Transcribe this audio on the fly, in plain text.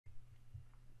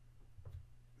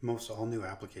Most all new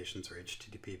applications are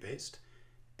HTTP based,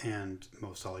 and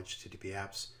most all HTTP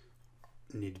apps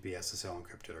need to be SSL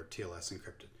encrypted or TLS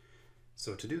encrypted.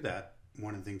 So to do that,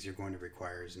 one of the things you're going to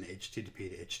require is an HTTP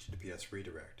to HTTPS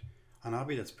redirect. On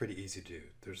Obby, that's pretty easy to do.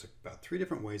 There's about 3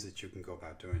 different ways that you can go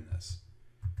about doing this.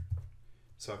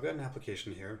 So I've got an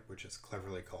application here, which is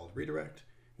cleverly called redirect,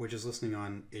 which is listening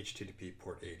on HTTP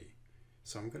port 80.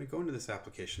 So I'm going to go into this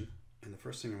application, and the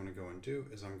first thing I'm going to go and do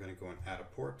is I'm going to go and add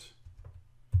a port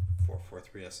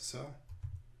 443 SSL.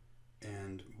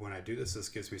 And when I do this, this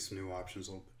gives me some new options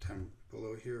a little bit down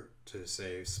below here to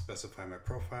say specify my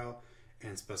profile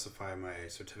and specify my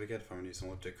certificate if I'm using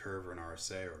an elliptic curve or an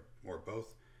RSA or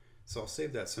both. So I'll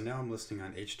save that. So now I'm listening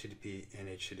on HTTP and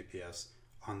HTTPS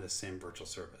on this same virtual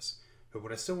service. But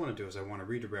what I still want to do is I want to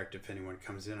redirect if anyone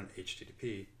comes in on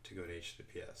HTTP to go to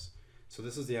HTTPS. So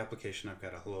this is the application. I've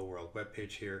got a Hello World web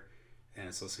page here, and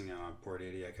it's listening on port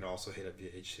 80. I could also hit it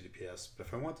via HTTPS. But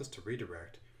if I want this to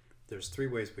redirect, there's 3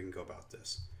 ways we can go about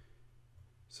this.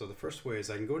 So the first way is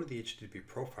I can go into the HTTP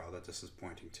profile that this is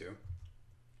pointing to.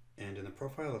 And in the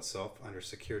profile itself, under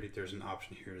security, there's an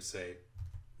option here to say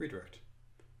redirect.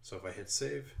 So if I hit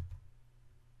save,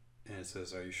 and it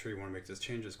says, are you sure you want to make this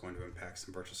change? It's going to impact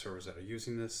some virtual servers that are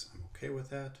using this. I'm okay with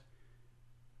that.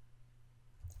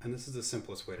 And this is the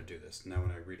simplest way to do this. Now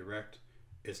when I redirect,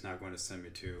 it's now going to send me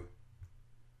to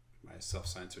my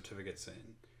self-signed certificate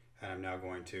saying, and I'm now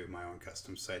going to my own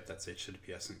custom site that's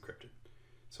HTTPS encrypted.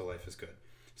 So life is good.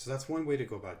 So that's one way to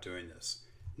go about doing this.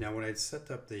 Now when I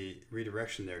set up the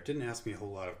redirection there, it didn't ask me a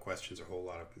whole lot of questions or a whole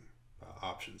lot of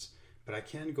options, but I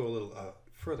can go a little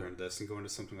further into this and go into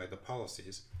something like the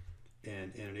policies.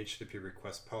 And in an HTTP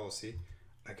request policy,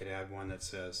 I could add one that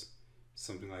says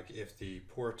something like if the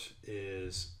port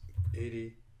is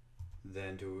 80,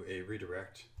 then do a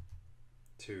redirect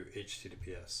to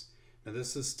HTTPS. Now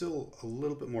this is still a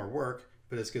little bit more work,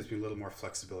 but this gives me a little more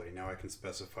flexibility. Now I can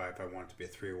specify if I want it to be a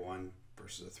 301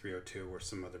 versus a 302 or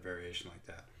some other variation like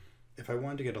that. If I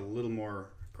wanted to get a little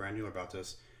more granular about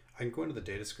this, I can go into the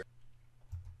data script.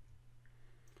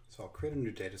 So I'll create a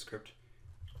new data script.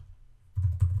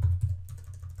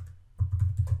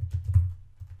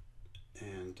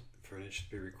 And for an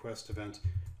HTTP request event,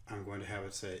 I'm going to have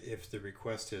it say if the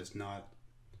request is not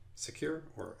secure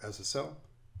or SSL,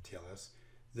 TLS,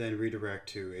 then redirect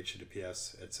to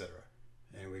HTTPS, etc.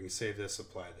 And we can save this,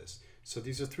 apply this. So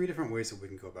these are 3 different ways that we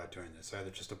can go about doing this.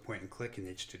 Either just a point and click in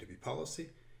the HTTP policy,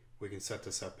 we can set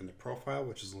this up in the profile,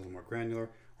 which is a little more granular,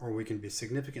 or we can be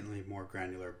significantly more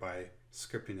granular by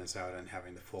scripting this out and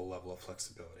having the full level of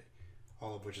flexibility.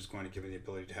 All of which is going to give me the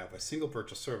ability to have a single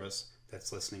virtual service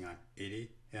that's listening on 80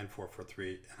 and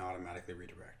 443 and automatically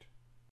redirect.